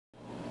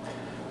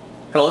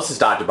Hello, this is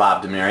Dr.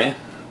 Bob DeMaria,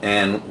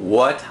 and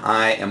what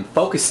I am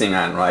focusing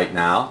on right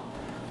now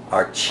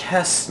are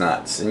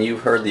chestnuts. And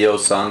you've heard the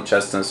old song,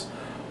 chestnuts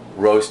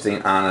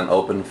roasting on an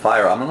open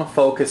fire. I'm going to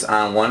focus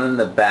on one in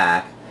the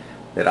back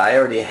that I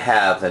already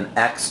have an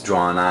X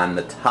drawn on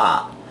the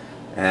top.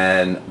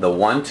 And the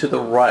one to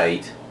the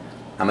right,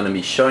 I'm going to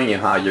be showing you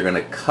how you're going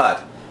to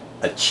cut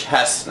a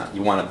chestnut.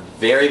 You want a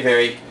very,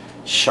 very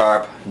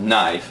sharp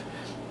knife,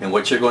 and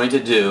what you're going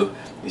to do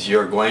is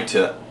you're going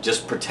to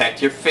just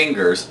protect your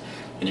fingers,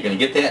 and you're going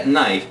to get that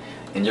knife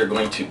and you're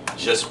going to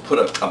just put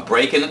a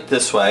break in it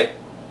this way,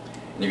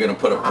 and you're going to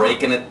put a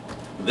break in it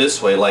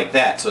this way like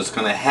that, so it's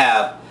going to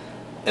have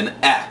an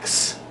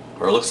X,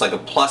 or it looks like a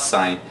plus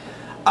sign.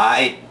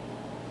 I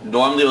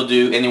normally will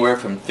do anywhere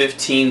from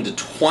 15 to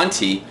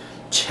 20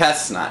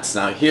 chestnuts.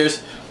 Now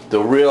here's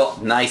the real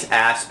nice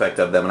aspect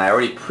of them, and I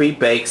already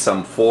pre-baked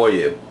some for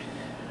you.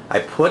 I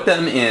put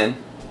them in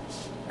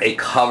a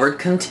covered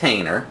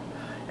container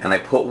and I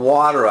put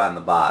water on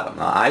the bottom.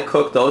 Now I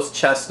cook those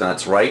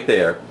chestnuts right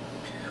there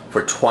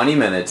for 20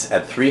 minutes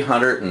at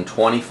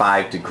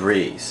 325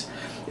 degrees.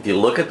 If you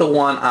look at the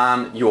one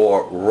on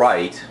your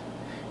right,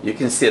 you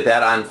can see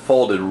that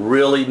unfolded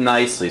really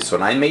nicely. So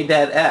when I made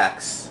that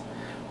X,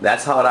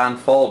 that's how it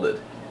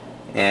unfolded.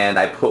 And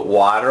I put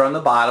water on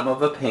the bottom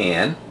of a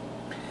pan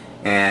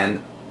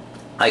and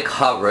I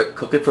cover it,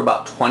 cook it for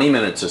about 20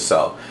 minutes or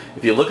so.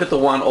 If you look at the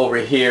one over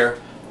here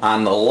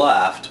on the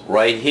left,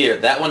 right here,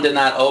 that one did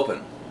not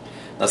open.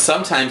 Now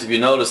sometimes if you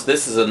notice,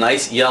 this is a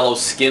nice yellow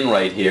skin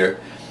right here.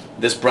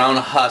 This brown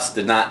husk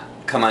did not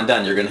come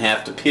undone. You're going to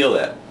have to peel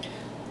that.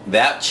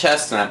 That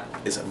chestnut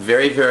is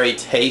very, very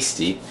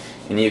tasty,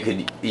 and you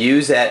could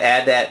use that,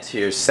 add that to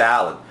your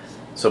salad.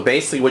 So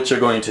basically what you're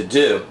going to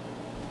do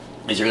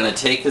is you're going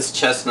to take this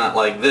chestnut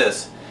like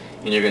this,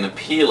 and you're going to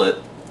peel it,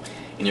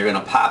 and you're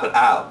going to pop it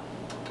out.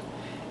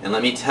 And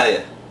let me tell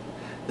you,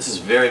 this is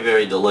very,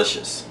 very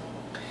delicious.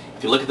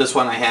 If you look at this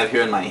one I have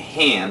here in my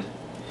hand,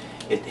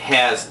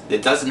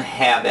 it doesn't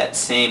have that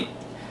same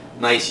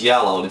nice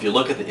yellow, and if you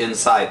look at the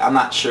inside, I'm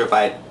not sure if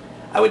I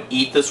would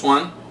eat this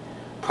one.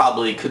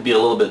 Probably could be a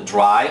little bit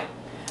dry.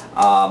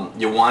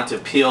 You want to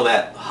peel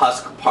that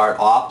husk part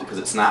off because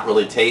it's not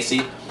really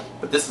tasty,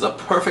 but this is a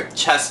perfect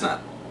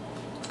chestnut.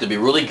 It's going to be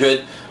really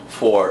good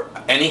for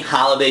any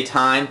holiday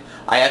time.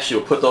 I actually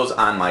will put those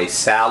on my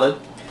salad.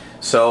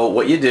 So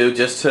what you do,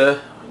 just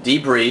to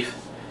debrief,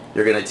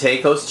 you're going to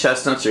take those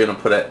chestnuts, you're going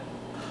to put a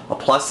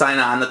plus sign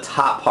on the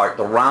top part,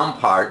 the round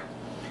part,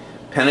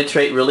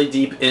 penetrate really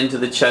deep into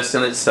the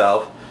chestnut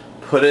itself,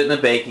 put it in a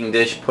baking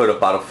dish, put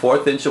about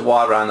 1/4 inch of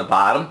water on the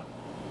bottom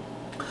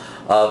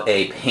of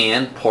a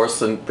pan,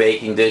 porcelain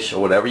baking dish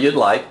or whatever you'd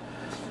like,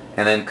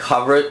 and then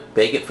cover it,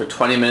 bake it for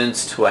 20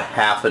 minutes to a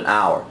half an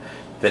hour.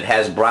 If it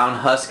has brown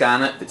husk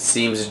on it, if it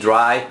seems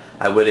dry,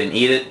 I wouldn't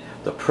eat it.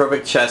 The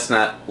perfect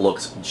chestnut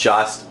looks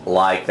just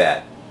like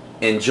that.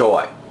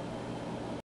 Enjoy.